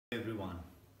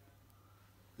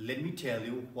let me tell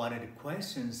you what are the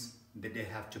questions that they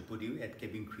have to put you at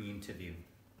cabin crew interview.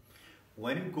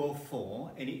 When you go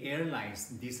for any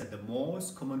airlines, these are the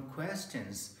most common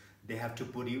questions they have to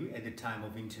put you at the time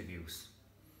of interviews.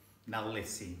 Now let's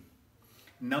see.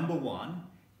 Number one,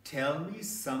 tell me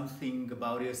something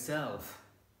about yourself.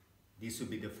 These would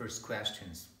be the first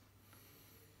questions.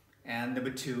 And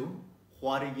number two,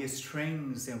 what are your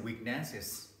strengths and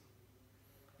weaknesses?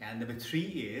 And number three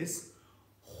is,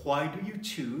 why do you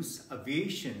choose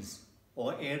aviations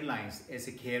or airlines as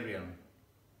a career?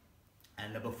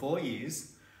 And number four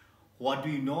is, what do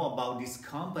you know about this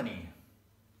company?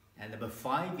 And number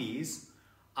five is,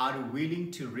 are you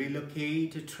willing to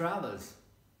relocate to travel?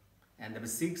 And number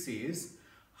six is,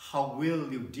 how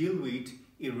will you deal with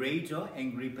irate or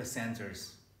angry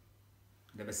passengers?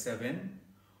 Number seven,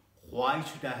 why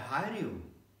should I hire you?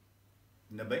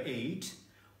 Number eight,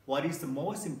 what is the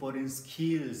most important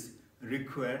skills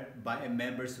required by a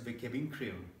members of a cabin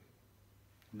crew?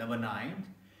 Number nine,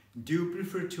 do you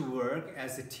prefer to work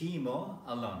as a team or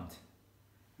alone?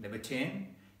 Number 10,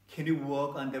 can you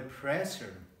work under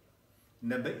pressure?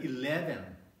 Number 11,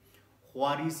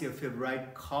 what is your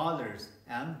favorite colors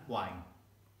and why?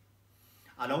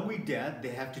 Along with that, they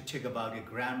have to check about your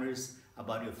grammars,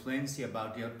 about your fluency,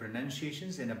 about your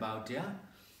pronunciations, and about your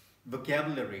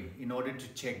vocabulary. In order to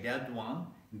check that one,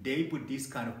 they put these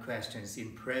kind of questions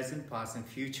in present, past, and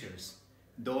futures.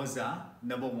 Those are,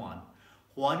 number one,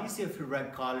 what is your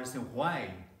favorite colors and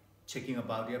why? Checking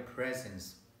about your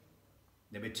presence.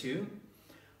 Number two,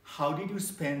 how did you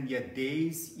spend your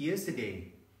days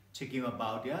yesterday? Checking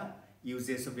about your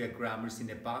uses of your grammars in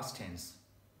the past tense.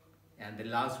 And the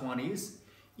last one is,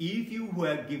 if you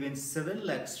were given 7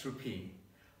 lakhs rupee,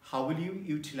 how will you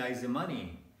utilize the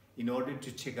money? In order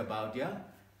to check about your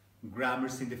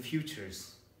grammars in the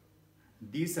futures.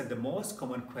 These are the most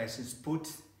common questions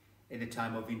put at the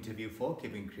time of interview for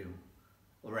cabin crew.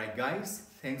 Alright guys,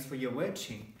 thanks for your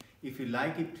watching. If you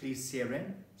like it, please share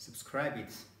and subscribe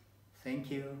it.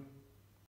 Thank you.